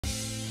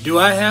Do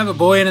I have a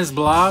boy and his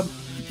blob?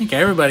 I think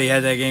everybody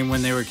had that game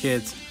when they were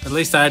kids. At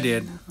least I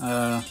did.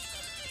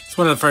 It's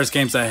one of the first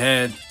games I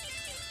had.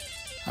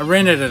 I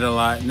rented it a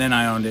lot and then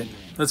I owned it.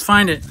 Let's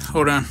find it.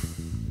 Hold on.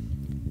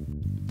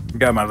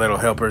 Got my little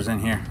helpers in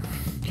here.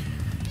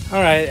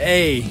 All right,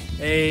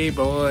 A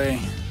boy.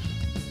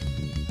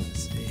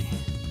 Let's see.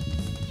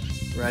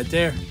 Right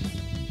there.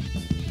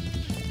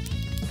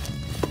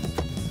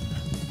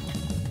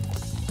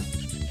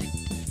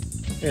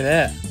 Look at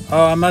that.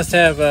 Oh, I must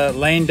have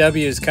Lane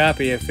W's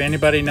copy. If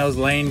anybody knows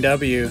Lane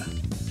W,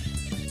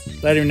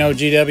 let him know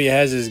GW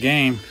has his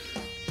game.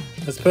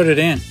 Let's put it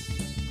in.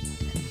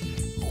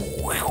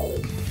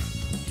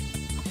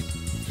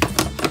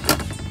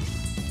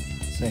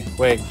 Let's see.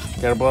 Wait,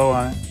 gotta blow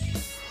on it.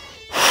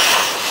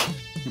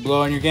 You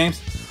blow on your games?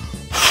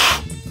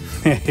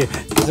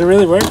 Does it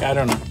really work? I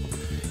don't know.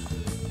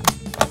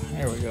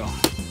 There we go.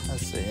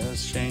 Let's see.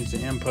 Let's change the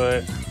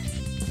input.